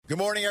Good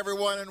morning,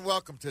 everyone, and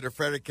welcome to the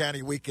Frederick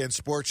County Weekend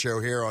Sports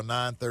Show here on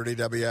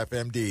 930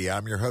 WFMD.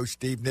 I'm your host,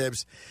 Steve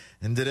Nibbs,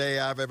 and today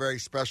I have a very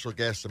special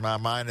guest in my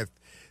mind. If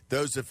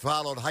those that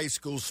followed high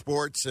school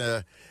sports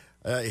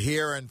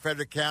here in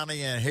Frederick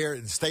County and here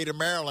in the state of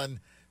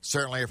Maryland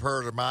certainly have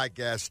heard of my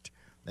guest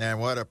and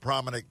what a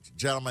prominent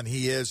gentleman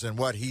he is and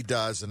what he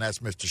does, and that's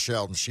Mr.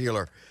 Sheldon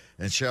Sheeler.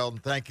 And, Sheldon,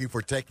 thank you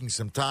for taking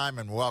some time,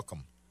 and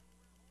welcome.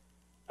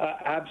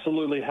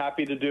 Absolutely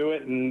happy to do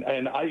it.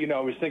 And I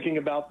was thinking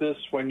about this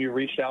when you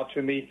reached out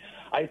to me.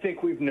 I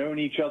think we've known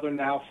each other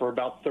now for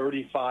about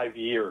 35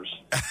 years.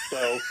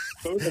 So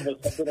both of us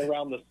have been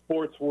around the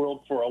sports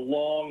world for a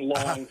long,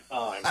 long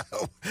time.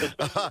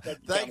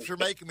 Thanks for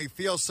making me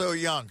feel so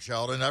young,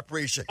 Sheldon. I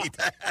appreciate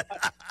that.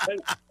 Hey,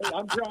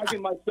 I'm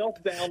dragging myself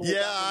down.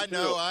 Yeah, I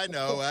know.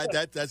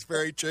 That's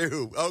very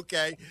true.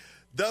 Okay.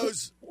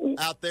 Those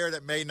out there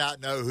that may not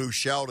know who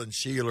Sheldon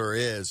Sheeler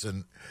is,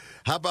 and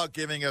how about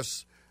giving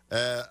us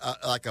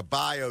like a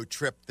bio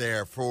trip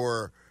there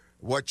for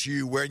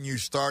when you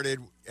started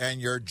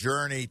and your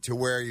journey to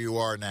where you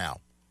are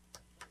now?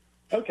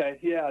 Okay,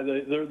 yeah.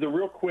 The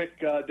real quick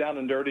down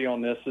and dirty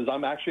on this is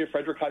I'm actually a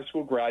Frederick High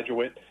School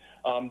graduate.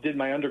 Did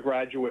my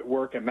undergraduate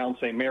work at Mount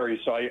St. Mary's,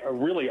 so I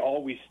really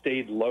always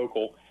stayed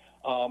local,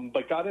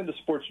 but got into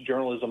sports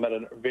journalism at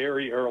a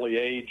very early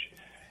age.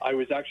 I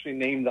was actually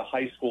named the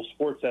high school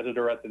sports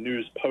editor at the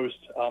News Post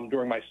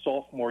during my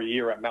sophomore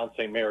year at Mount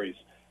St. Mary's.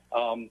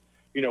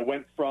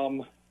 Went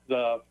from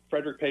the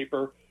Frederick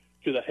paper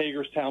to the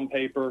Hagerstown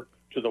paper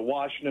to the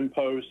Washington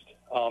Post.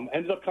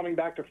 Ended up coming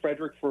back to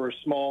Frederick for a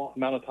small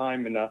amount of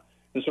time in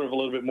sort of a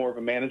little bit more of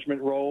a management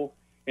role,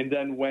 and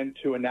then went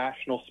to a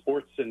national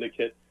sports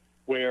syndicate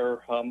where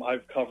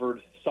I've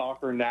covered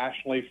soccer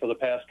nationally for the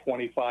past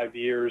 25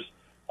 years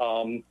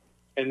and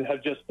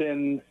have just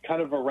been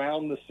kind of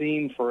around the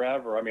scene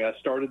forever. I mean, I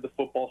started the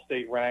football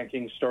state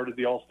rankings, started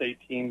the all-state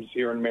teams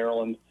here in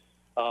Maryland.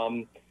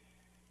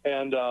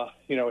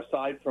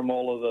 Aside from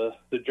all of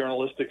the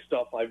journalistic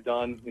stuff I've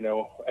done,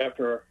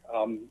 after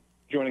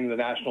joining the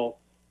national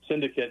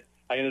syndicate,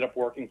 I ended up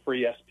working for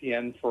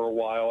ESPN for a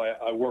while.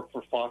 I worked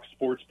for Fox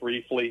Sports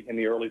briefly in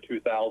the early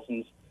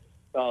 2000s.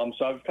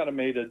 So I've kind of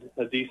made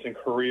a decent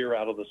career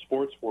out of the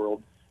sports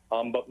world.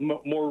 But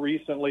more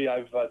recently,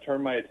 I've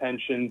turned my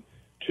attention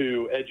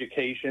to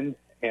education,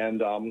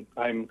 and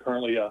I'm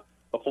currently a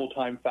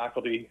full-time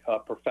faculty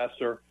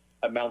professor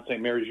at Mount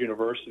St. Mary's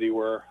University,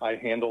 where I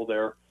handle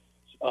their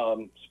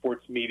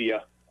sports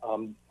media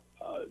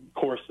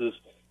courses,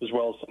 as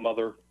well as some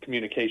other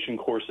communication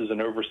courses, and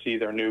oversee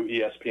their new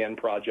ESPN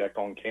project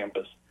on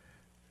campus.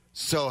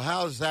 So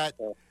what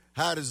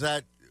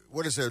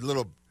is a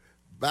little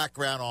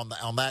background on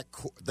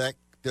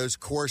those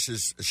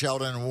courses,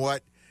 Sheldon?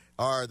 What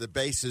are the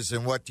bases,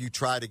 and what do you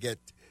try to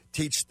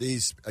teach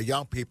these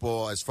young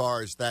people as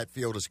far as that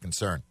field is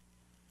concerned?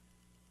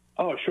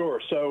 Oh,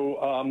 sure.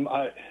 So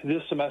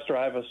this semester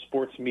I have a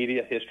sports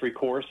media history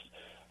course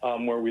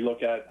where we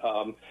look at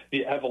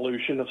the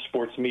evolution of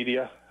sports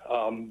media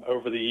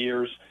over the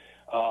years.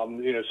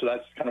 So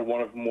that's kind of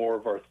one of more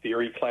of our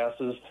theory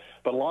classes.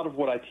 But a lot of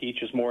what I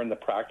teach is more in the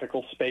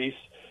practical space.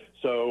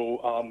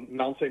 So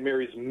Mount St.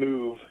 Mary's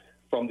move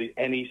from the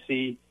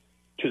NEC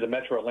to the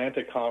Metro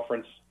Atlantic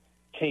Conference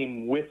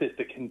came with it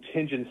the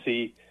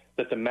contingency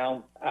that the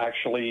Mount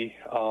actually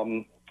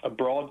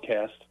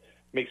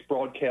makes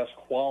broadcast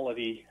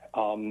quality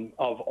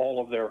of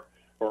all of their,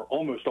 or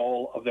almost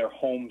all of their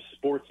home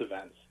sports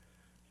events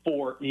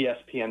for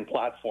ESPN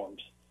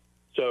platforms.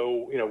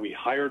 So, we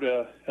hired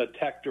a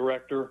tech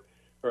director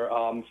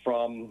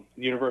from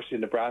the University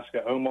of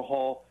Nebraska,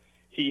 Omaha.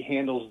 He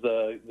handles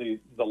the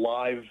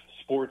live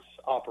sports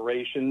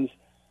operations.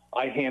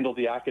 I handle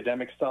the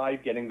academic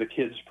side, getting the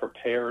kids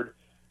prepared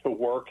to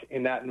work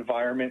in that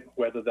environment,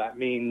 whether that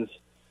means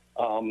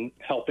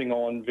helping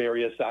on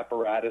various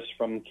apparatus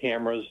from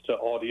cameras to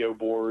audio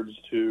boards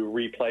to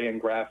replay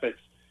and graphics,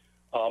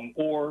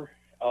 or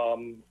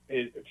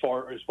as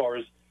far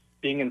as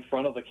being in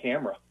front of the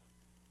camera,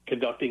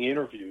 conducting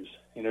interviews,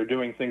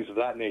 doing things of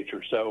that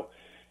nature. So,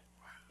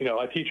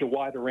 I teach a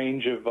wide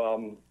range of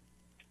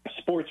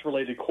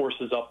sports-related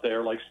courses up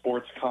there, like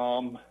sports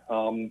comm,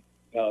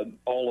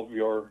 all of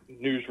your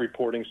news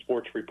reporting,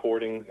 sports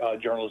reporting,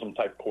 journalism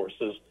type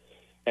courses.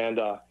 And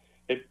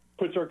it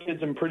puts our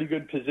kids in pretty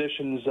good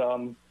positions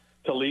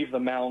to leave the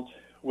Mount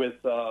with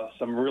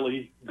some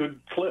really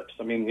good clips.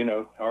 I mean,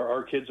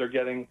 our kids are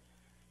getting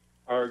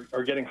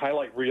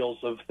highlight reels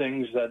of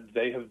things that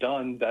they have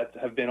done that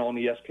have been on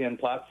ESPN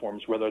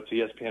platforms, whether it's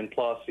ESPN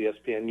Plus,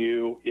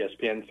 ESPNU,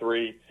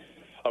 ESPN3.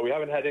 We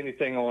haven't had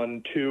anything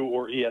on 2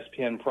 or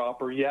ESPN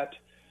proper yet,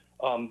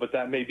 but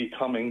that may be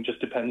coming. Just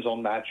depends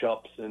on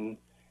matchups and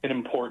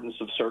importance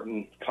of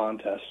certain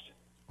contests.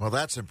 Well,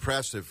 that's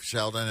impressive,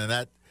 Sheldon, and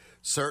that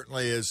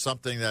certainly is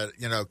something that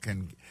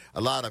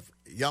a lot of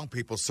young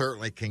people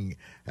certainly can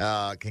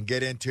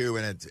get into,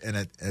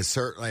 and it's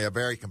certainly a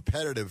very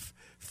competitive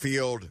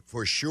field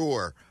for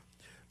sure.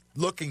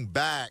 Looking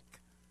back,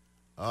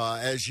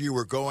 as you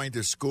were going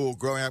to school,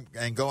 growing up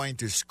and going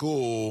to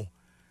school,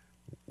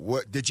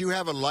 what did you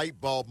have a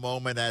light bulb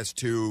moment as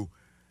to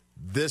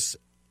this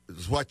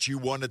is what you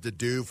wanted to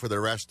do for the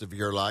rest of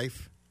your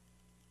life?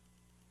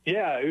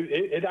 Yeah,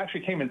 it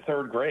actually came in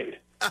third grade.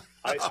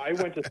 I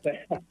went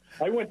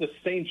to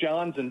St.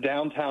 John's in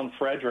downtown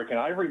Frederick, and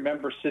I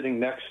remember sitting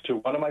next to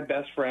one of my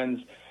best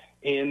friends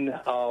in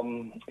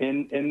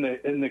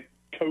the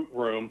coat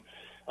room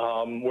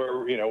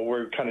where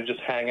we're kind of just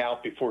hang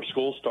out before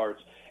school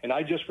starts, and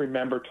I just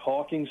remember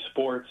talking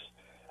sports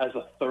as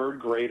a third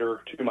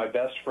grader to my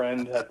best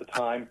friend at the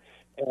time,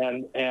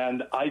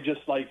 and I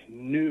just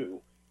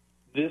knew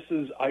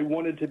I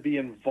wanted to be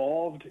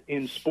involved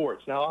in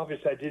sports. Now,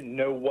 obviously, I didn't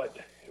know what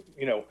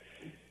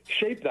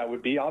shape that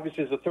would be.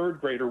 Obviously, as a third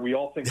grader, we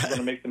all think we're going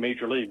to make the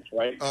major leagues,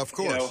 right? Of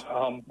course.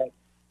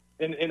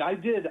 And I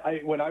did.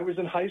 When I was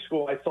in high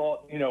school, I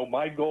thought,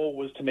 my goal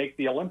was to make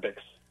the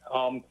Olympics.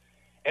 And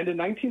in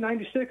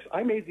 1996,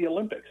 I made the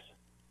Olympics,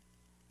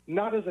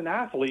 not as an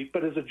athlete,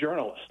 but as a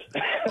journalist.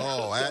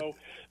 Oh,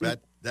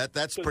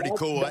 that's pretty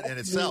cool in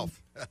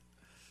itself.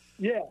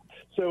 Yeah.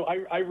 So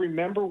I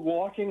remember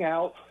walking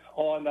out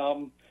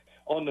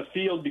on the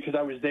field because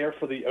I was there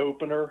for the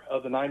opener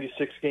of the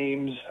 96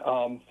 games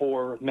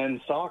for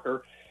men's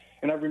soccer.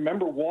 And I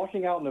remember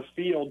walking out in the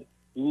field,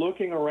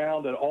 looking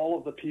around at all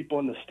of the people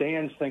in the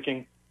stands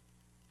thinking,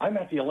 I'm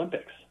at the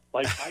Olympics.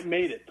 I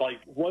made it.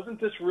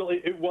 Wasn't this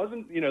really, it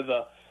wasn't,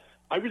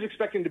 I was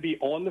expecting to be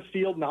on the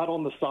field, not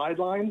on the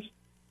sidelines,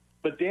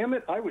 but damn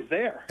it, I was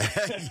there.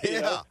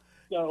 Yeah.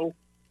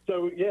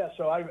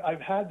 So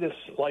I've had this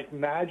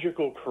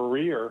magical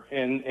career,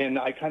 and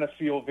I kind of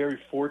feel very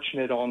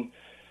fortunate on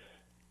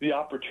the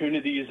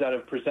opportunities that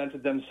have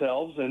presented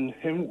themselves,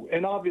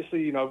 and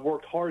obviously, I've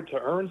worked hard to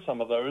earn some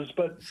of those,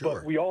 but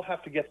we all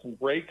have to get some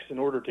breaks in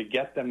order to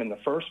get them in the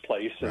first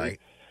place. Right.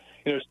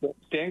 And,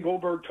 Stan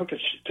Goldberg took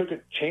a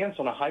chance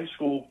on a high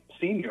school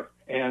senior,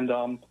 and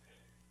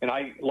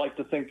I like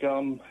to think,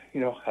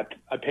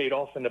 I paid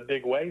off in a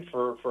big way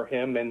for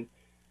him and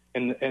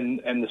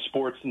the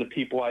sports and the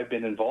people I've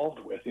been involved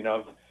with.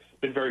 I've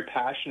been very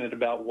passionate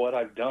about what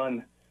I've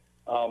done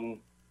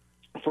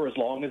for as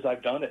long as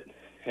I've done it.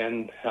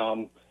 And,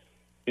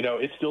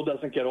 it still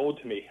doesn't get old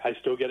to me. I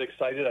still get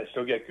excited. I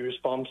still get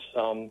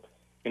goosebumps.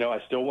 I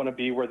still want to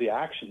be where the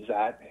action's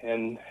at.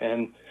 And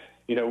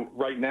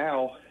right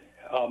now,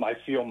 I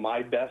feel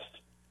my best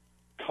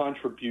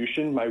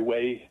contribution, my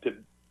way to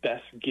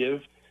best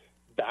give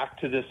back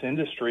to this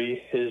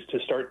industry is to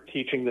start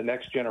teaching the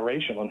next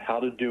generation on how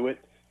to do it,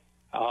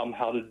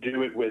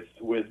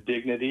 with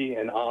dignity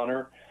and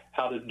honor,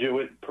 how to do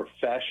it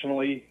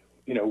professionally,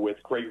 with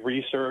great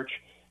research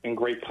and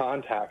great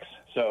contacts.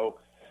 So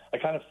I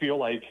kind of feel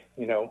like,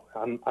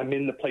 I'm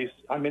in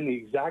the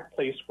exact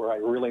place where I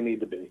really need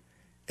to be.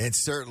 It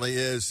certainly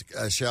is,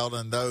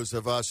 Sheldon. Those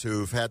of us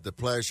who've had the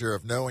pleasure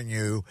of knowing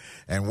you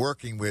and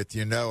working with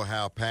you know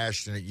how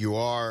passionate you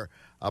are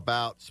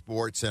about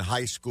sports and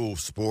high school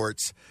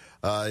sports,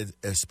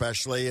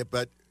 especially,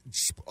 but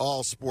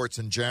all sports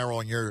in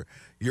general. And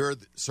you're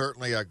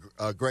certainly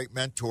a great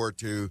mentor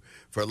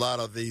for a lot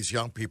of these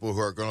young people who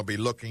are going to be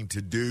looking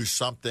to do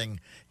something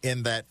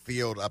in that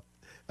field up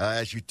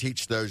as you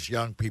teach those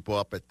young people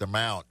up at the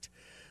Mount.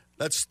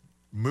 Let's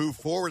move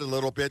forward a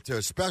little bit to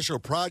a special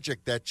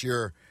project that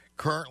you're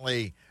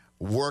currently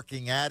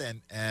working at,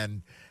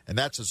 and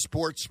that's a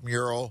sports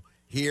mural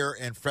here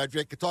in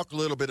Frederick. Talk a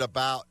little bit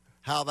about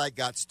how that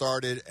got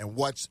started and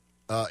what's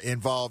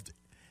involved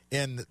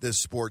in this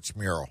sports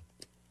mural.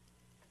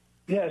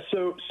 Yeah,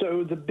 so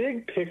the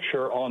big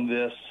picture on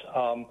this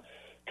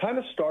kind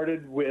of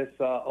started with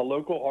a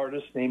local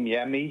artist named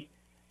Yemi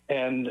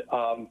and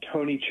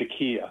Tony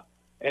Chiquilla.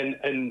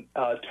 And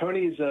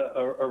Tony's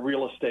a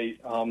real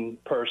estate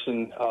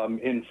person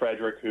in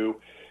Frederick who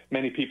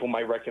many people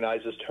might recognize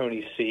as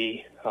Tony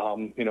C.,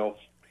 on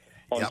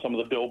some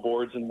of the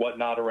billboards and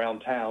whatnot around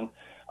town.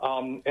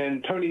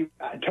 And Tony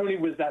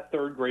was that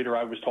third grader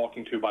I was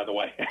talking to, by the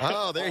way.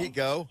 Oh, there you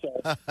go. So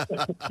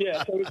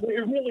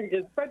it really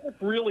is. Frederick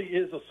really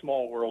is a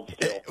small world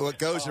still. What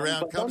goes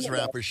around comes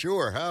around for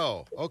sure.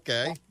 Oh,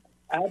 okay.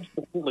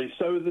 Absolutely.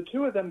 So the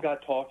two of them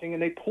got talking,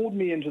 and they pulled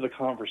me into the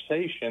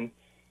conversation.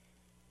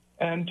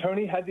 And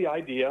Tony had the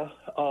idea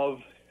of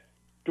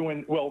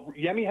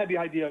Yemi had the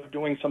idea of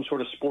doing some sort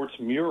of sports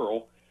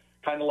mural,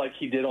 kind of like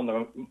he did on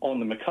the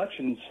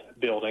McCutcheon's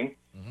building,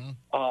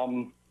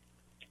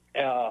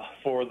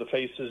 for the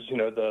faces,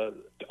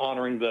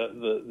 honoring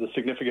the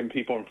significant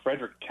people in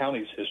Frederick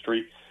County's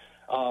history.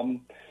 So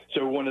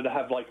we wanted to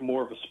have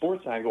more of a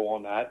sports angle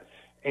on that.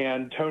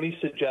 And Tony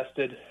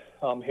suggested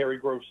Harry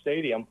Grove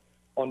Stadium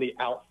on the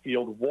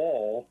outfield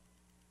wall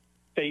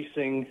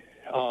facing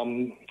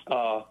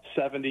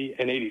 70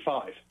 and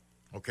 85.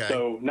 Okay.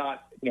 So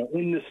not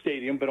in the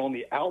stadium, but on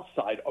the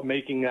outside,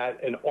 making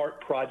that an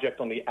art project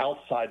on the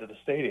outside of the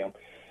stadium.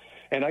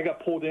 And I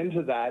got pulled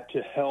into that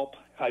to help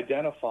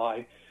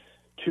identify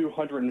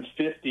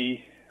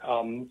 250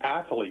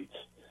 athletes.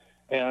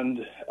 And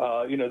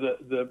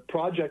the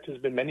project has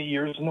been many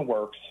years in the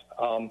works.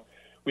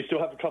 We still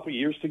have a couple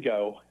years to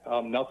go.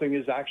 Nothing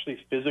is actually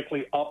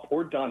physically up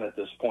or done at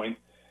this point.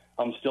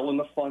 still in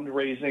the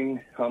fundraising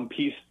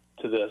piece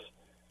to this.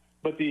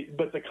 But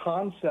the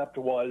concept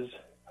was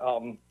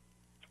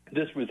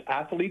this was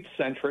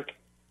athlete-centric.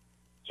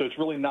 So it's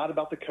really not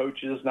about the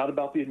coaches, not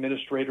about the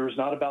administrators,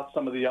 not about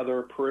some of the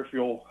other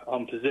peripheral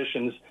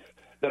positions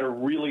that are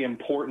really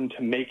important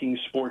to making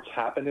sports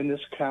happen in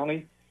this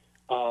county,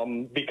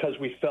 because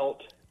we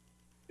felt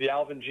the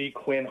Alvin G.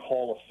 Quinn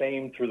Hall of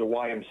Fame through the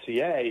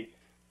YMCA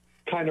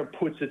kind of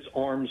puts its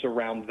arms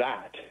around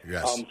that.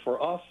 Yes.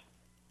 For us,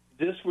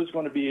 this was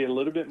going to be a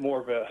little bit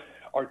more of a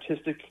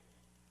artistic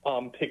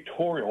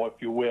pictorial, if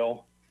you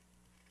will,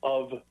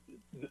 of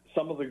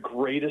some of the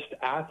greatest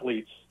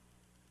athletes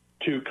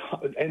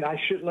and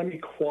let me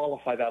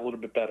qualify that a little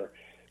bit better.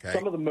 Okay.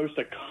 Some of the most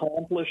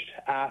accomplished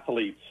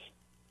athletes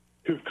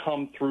who've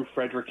come through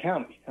Frederick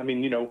County. I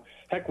mean,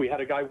 heck, we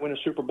had a guy win a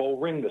Super Bowl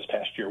ring this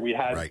past year. We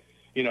had, right.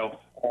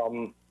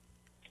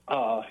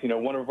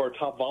 One of our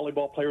top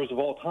volleyball players of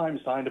all time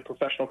signed a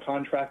professional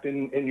contract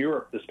in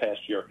Europe this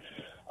past year.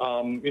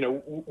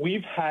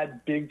 We've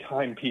had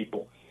big-time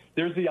people.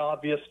 There's the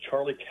obvious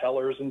Charlie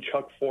Kellers and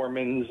Chuck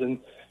Foremans and,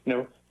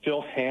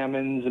 Phil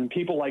Hammonds and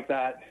people like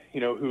that,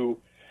 who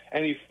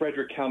any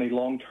Frederick County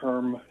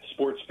long-term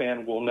sports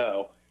fan will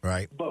know.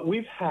 Right. But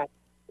we've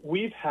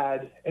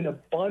had an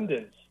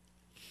abundance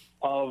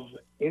of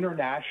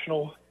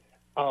international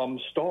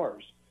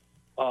stars,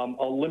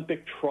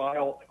 Olympic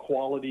trial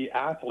quality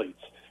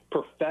athletes,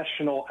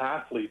 professional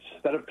athletes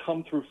that have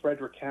come through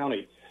Frederick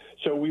County.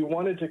 So we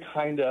wanted to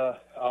kind of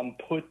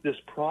put this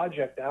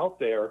project out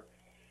there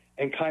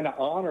and kind of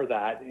honor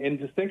that. And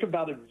to think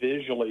about it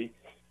visually,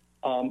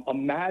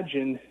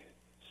 imagine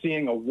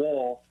seeing a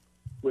wall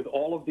with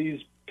all of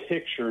these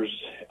pictures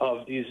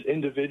of these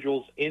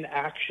individuals in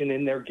action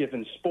in their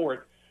given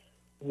sport,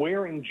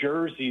 wearing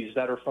jerseys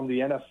that are from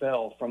the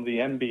NFL, from the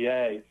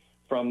NBA,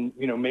 from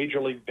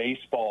Major League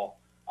Baseball,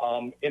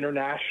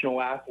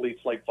 international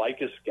athletes like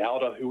Vikas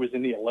Gowda, who was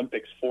in the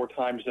Olympics 4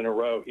 times in a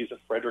row. He's a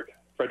Frederick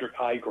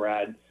High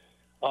grad.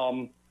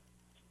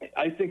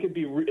 I think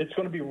it's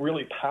going to be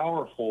really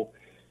powerful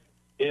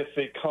if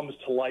it comes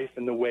to life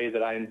in the way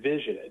that I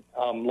envision it,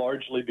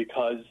 largely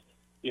because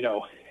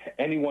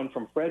anyone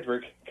from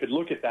Frederick could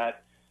look at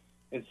that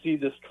and see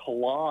this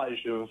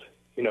collage of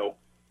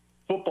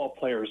football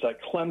players at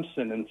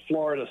Clemson and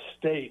Florida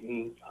State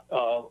and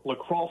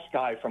lacrosse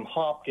guy from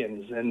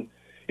Hopkins, and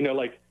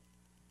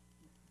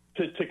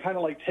to kind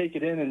of take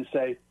it in and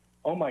say,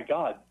 oh my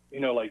God,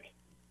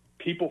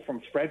 people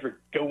from Frederick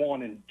go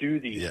on and do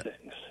these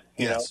things.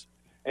 Yes.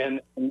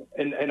 And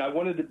I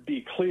wanted to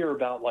be clear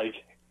about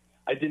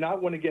I did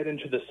not want to get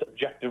into the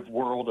subjective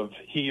world of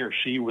he or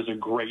she was a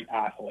great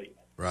athlete.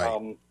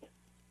 Right.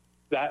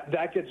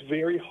 That gets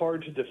very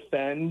hard to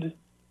defend.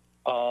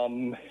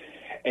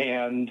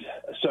 And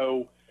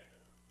so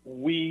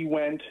we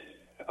went,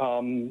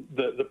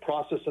 the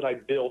process that I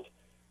built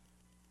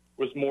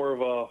was more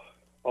of a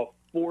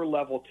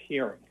 4-level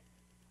tiering.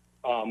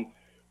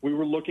 We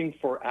were looking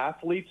for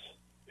athletes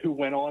who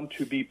went on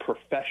to be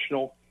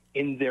professional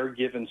in their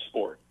given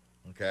sport.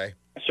 Okay.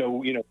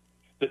 So,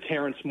 the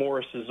Terrence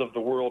Morrises of the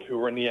world who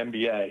are in the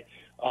NBA,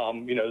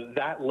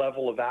 that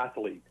level of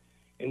athlete.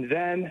 And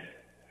then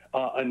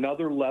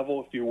another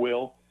level, if you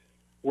will,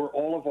 were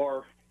all of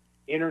our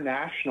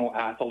international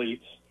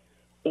athletes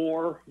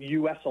or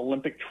U.S.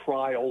 Olympic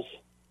trials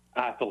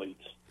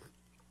athletes.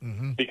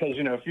 Mm-hmm. Because,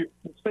 if you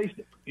face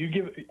it, you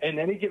give in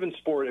any given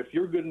sport, if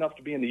you're good enough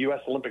to be in the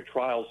U.S. Olympic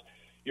trials,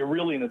 you're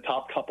really in the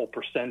top couple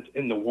percent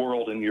in the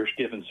world in your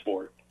given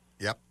sport.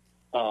 Yep.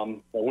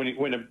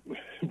 When it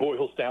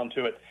boils down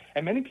to it.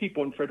 And many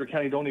people in Frederick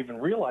County don't even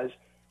realize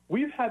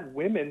we've had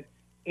women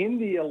in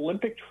the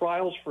Olympic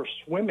trials for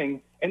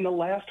swimming in the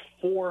last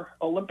 4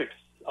 Olympics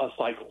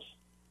cycles.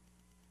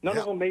 None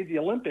of them made the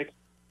Olympics,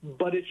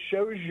 but it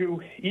shows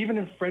you, even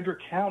in Frederick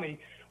County,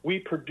 we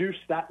produce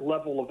that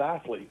level of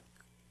athlete.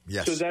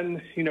 Yes. So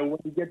then, when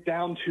we get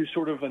down to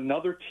sort of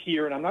another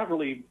tier, and I'm not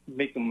really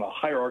making them a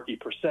hierarchy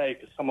per se,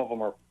 because some of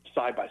them are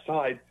side by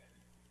side,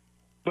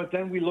 but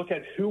then we look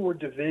at who were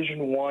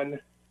Division I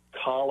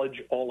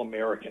college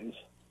All-Americans.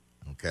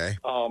 Okay.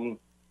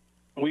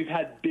 We've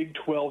had Big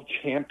 12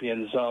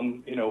 champions,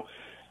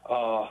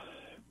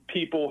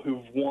 people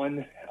who've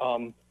won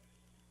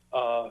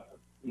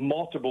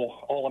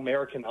multiple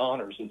All-American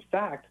honors. In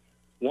fact,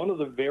 one of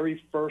the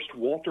very first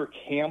Walter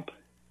Camp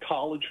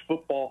college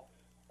football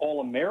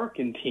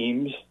All-American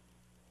teams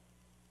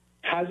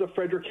has a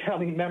Frederick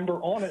County member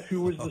on it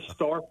who was the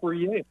star for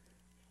Yale.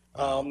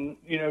 And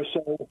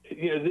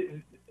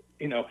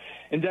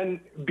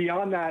then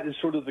beyond that is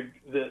sort of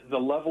the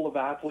level of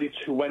athletes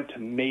who went to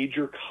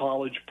major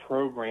college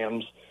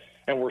programs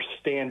and were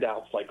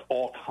standouts, like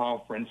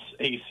all-conference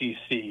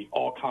ACC,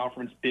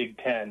 all-conference Big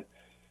Ten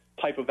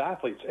type of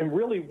athletes. And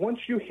really, once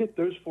you hit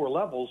those 4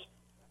 levels,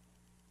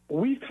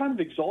 we've kind of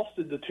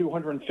exhausted the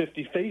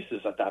 250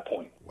 faces at that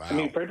point. Wow. I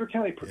mean, Frederick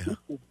County produces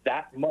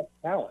that much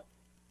talent.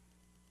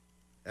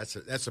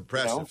 That's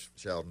impressive,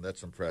 Sheldon.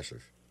 That's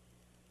impressive.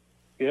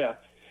 Yeah.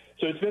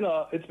 So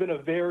it's been a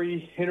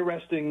very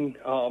interesting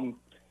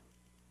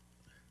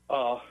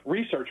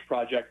research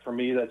project for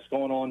me that's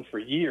going on for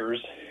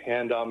years.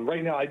 And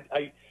right now,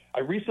 I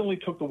recently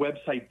took the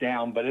website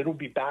down, but it'll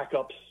be back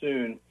up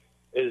soon,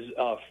 is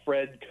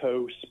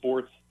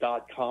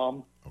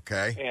fredcosports.com.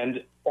 Okay.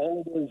 And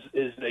all it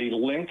is a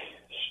link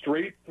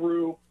straight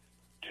through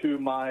to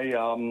my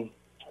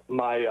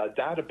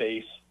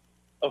database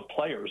of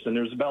players. And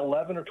there's about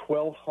 11 or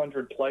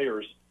 1,200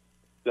 players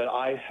that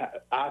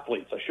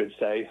athletes, I should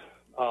say,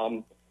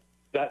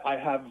 that I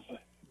have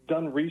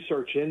done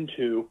research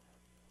into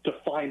to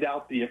find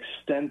out the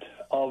extent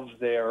of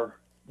their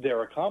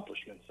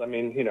accomplishments. I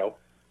mean,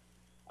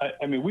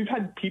 I mean, we've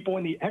had people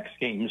in the X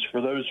Games, for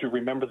those who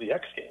remember the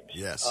X Games.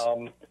 Yes.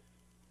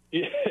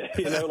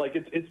 Like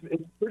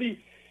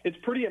it's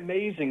pretty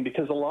amazing,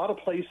 because a lot of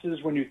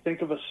places, when you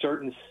think of a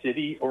certain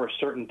city or a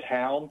certain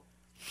town,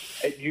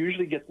 it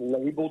usually gets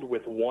labeled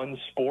with one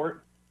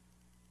sport,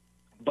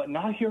 but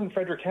not here in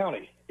Frederick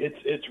County.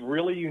 It's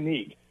really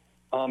unique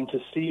to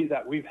see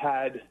that we've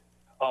had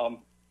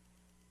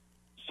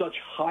such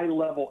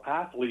high-level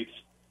athletes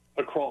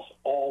across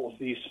all of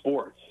these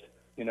sports.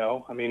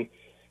 I mean,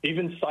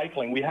 even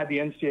cycling, we had the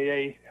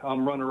NCAA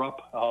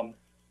runner-up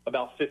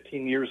about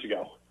 15 years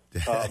ago.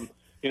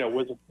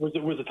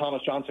 Was a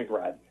Thomas Johnson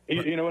grad.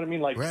 You know what I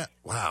mean? Like,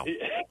 wow.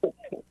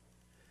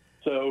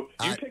 So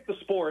you pick the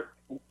sport,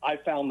 I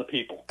found the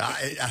people.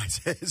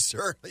 It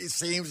certainly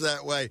seems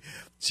that way.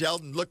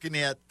 Sheldon, looking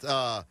at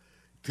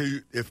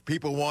if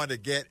people want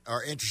to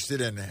are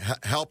interested in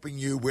helping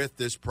you with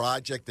this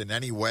project in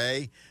any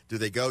way, do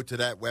they go to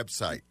that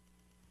website?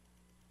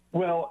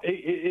 Well,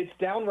 it's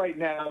down right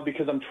now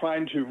because I'm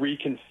trying to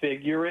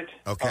reconfigure it.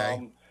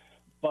 Okay.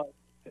 But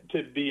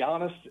to be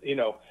honest,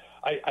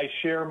 I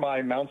share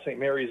my Mount St.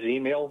 Mary's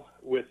email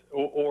with,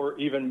 or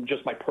even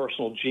just my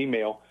personal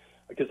Gmail,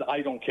 because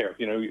I don't care.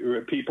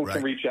 People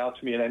can reach out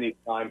to me at any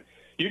time.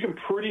 You can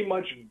pretty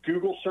much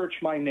Google search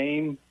my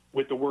name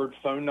with the word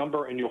phone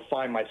number, and you'll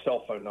find my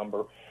cell phone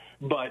number.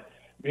 But,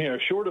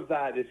 short of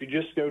that, if you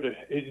just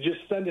just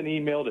send an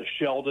email to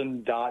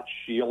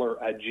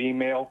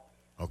sheldon.sheeler@gmail.com.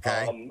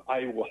 Okay.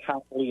 I will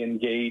happily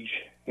engage,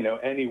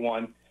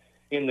 anyone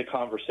in the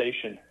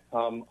conversation.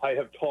 I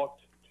have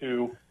talked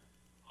to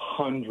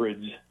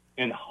hundreds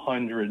and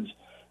hundreds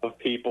of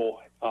people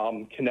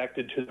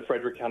connected to the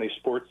Frederick County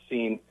sports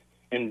scene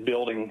in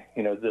building,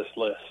 this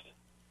list.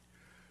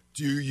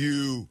 Do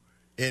you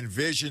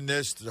envision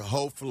this to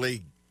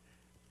hopefully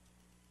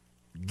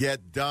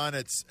get done?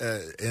 It's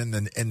in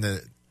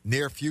the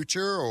near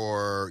future,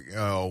 or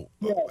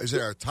is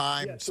there a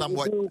time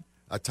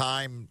a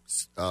time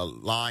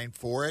line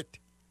for it?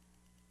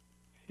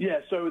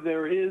 Yeah, so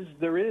there is,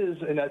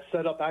 and that's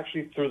set up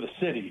actually through the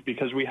city,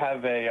 because we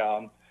have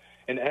an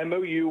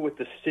MOU with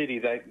the city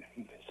that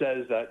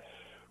says that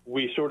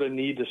we sort of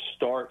need to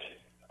start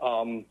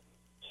some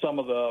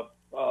of the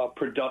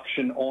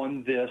production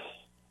on this,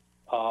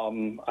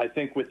 I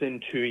think,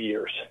 within 2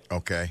 years.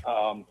 Okay.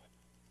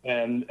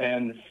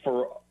 And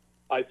for,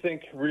 I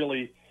think,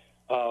 really,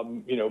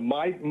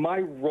 my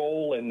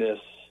role in this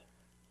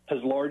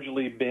has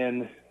largely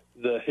been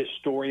the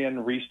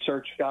historian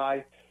research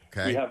guy.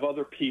 Okay. We have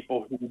other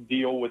people who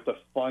deal with the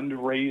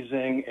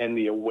fundraising and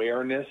the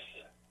awareness.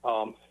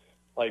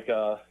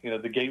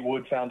 The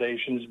Gatewood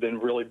Foundation has been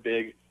really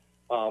big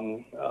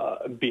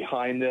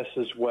behind this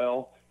as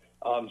well.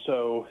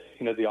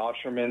 The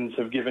Oshermans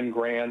have given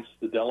grants.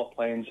 The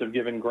Delaplanes have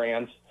given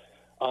grants.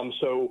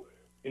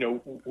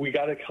 We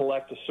got to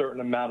collect a certain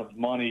amount of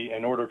money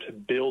in order to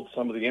build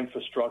some of the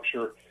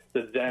infrastructure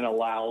that then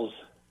allows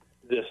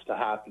this to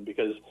happen,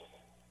 because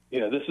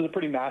this is a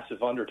pretty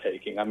massive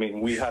undertaking. I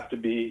mean, we have to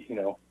be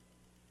there's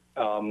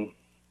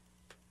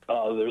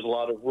a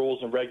lot of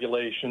rules and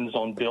regulations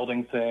on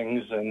building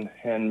things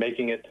and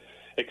making it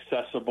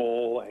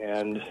accessible,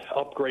 and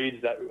upgrades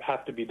that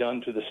have to be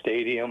done to the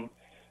stadium,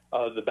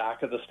 the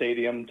back of the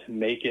stadium, to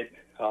make it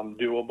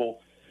doable.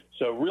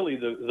 So really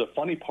the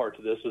funny part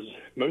to this is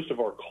most of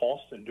our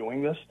cost in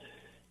doing this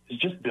is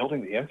just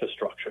building the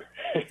infrastructure.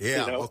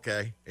 Yeah.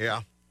 Okay.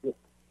 Yeah.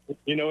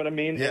 You know what I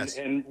mean? Yes.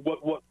 And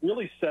what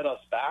really set us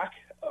back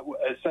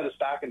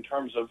in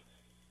terms of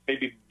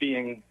maybe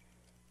being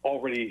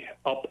already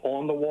up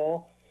on the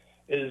wall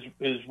is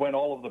when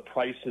all of the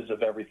prices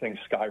of everything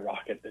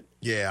skyrocketed.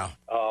 Yeah.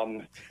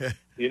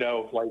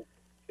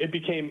 It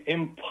became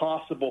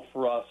impossible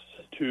for us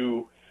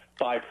to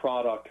buy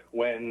product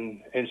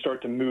and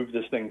start to move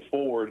this thing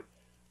forward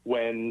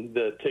when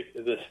the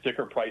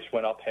sticker price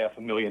went up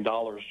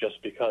 $500,000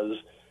 just because,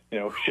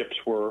 ships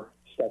were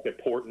stuck at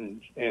port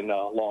in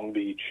Long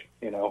Beach,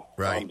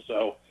 Right.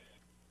 So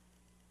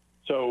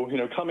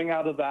coming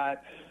out of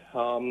that,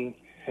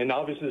 and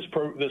obviously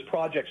this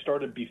project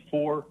started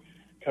before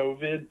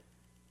COVID.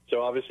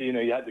 So obviously,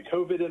 you had the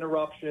COVID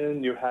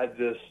interruption, you had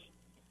this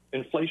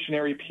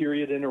inflationary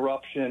period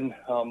interruption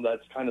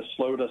that's kind of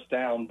slowed us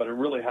down, but it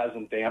really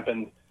hasn't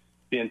dampened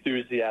the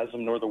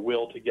enthusiasm nor the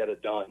will to get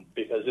it done,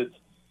 because it's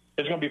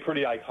going to be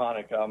pretty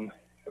iconic.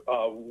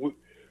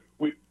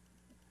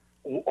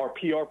 Our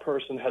PR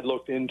person had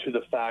looked into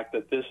the fact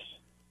that this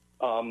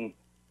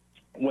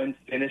when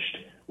finished,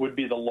 would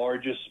be the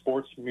largest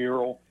sports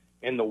mural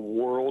in the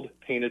world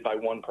painted by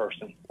one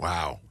person.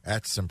 Wow,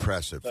 that's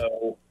impressive.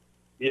 So,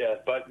 yeah,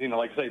 but,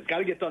 like I say, it's got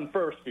to get done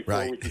first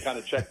before we can kind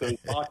of check those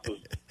boxes.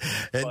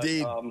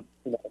 Indeed.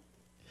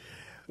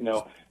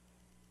 But,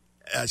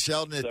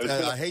 Sheldon,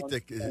 I hate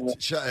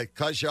to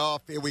cut you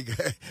off.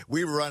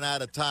 We run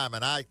out of time,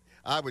 and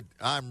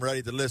I'm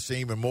ready to listen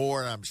even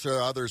more, and I'm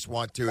sure others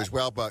want to as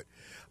well. But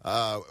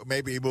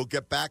maybe we'll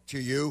get back to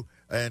you,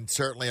 and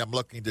certainly I'm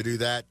looking to do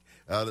that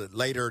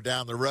later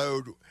down the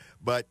road.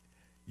 But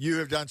you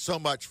have done so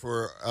much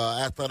for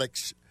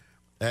athletics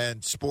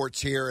and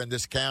sports here in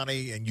this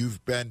county, and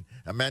you've been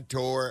a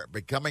mentor,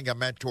 becoming a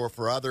mentor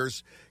for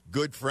others,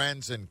 good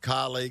friends and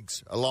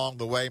colleagues along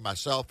the way,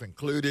 myself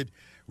included.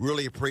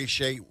 Really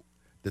appreciate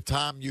the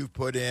time you've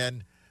put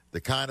in,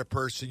 the kind of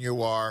person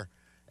you are,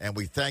 and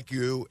we thank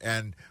you,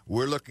 and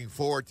we're looking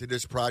forward to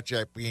this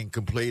project being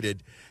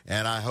completed,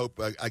 and I hope,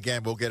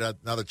 again, we'll get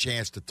another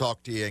chance to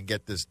talk to you and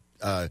get this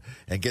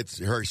and get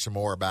to hear some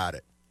more about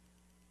it.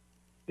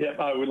 Yeah,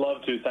 I would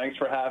love to. Thanks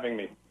for having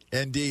me.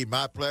 Indeed.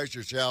 My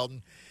pleasure,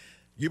 Sheldon.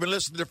 You've been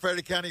listening to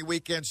Frederick County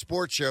Weekend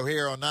Sports Show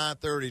here on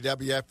 930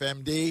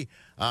 WFMD.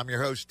 I'm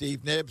your host,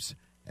 Steve Nibbs,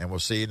 and we'll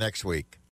see you next week.